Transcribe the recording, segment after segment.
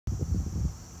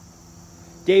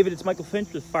David, it's Michael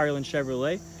Finch with Fireland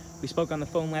Chevrolet. We spoke on the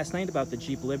phone last night about the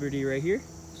Jeep Liberty right here.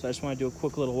 So I just want to do a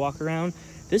quick little walk around.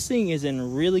 This thing is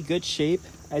in really good shape.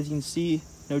 As you can see,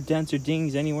 no dents or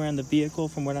dings anywhere on the vehicle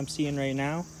from what I'm seeing right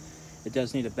now. It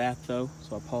does need a bath though,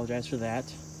 so I apologize for that.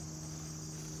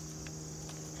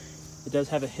 It does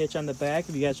have a hitch on the back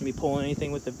if you guys can be pulling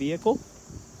anything with the vehicle.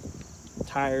 The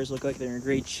tires look like they're in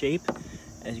great shape,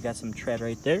 as you got some tread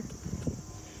right there.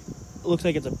 It looks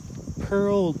like it's a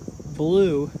pearl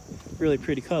blue, really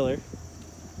pretty color.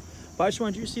 But I just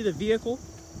wanted you to see the vehicle,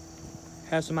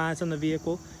 have some eyes on the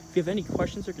vehicle. If you have any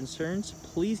questions or concerns,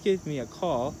 please give me a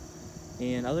call.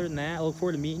 And other than that, I look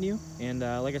forward to meeting you. And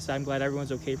like I said, I'm glad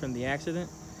everyone's okay from the accident.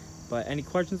 But any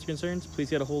questions or concerns, please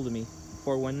get a hold of me.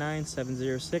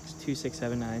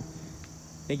 419-706-2679.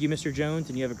 Thank you, Mr. Jones,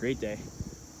 and you have a great day.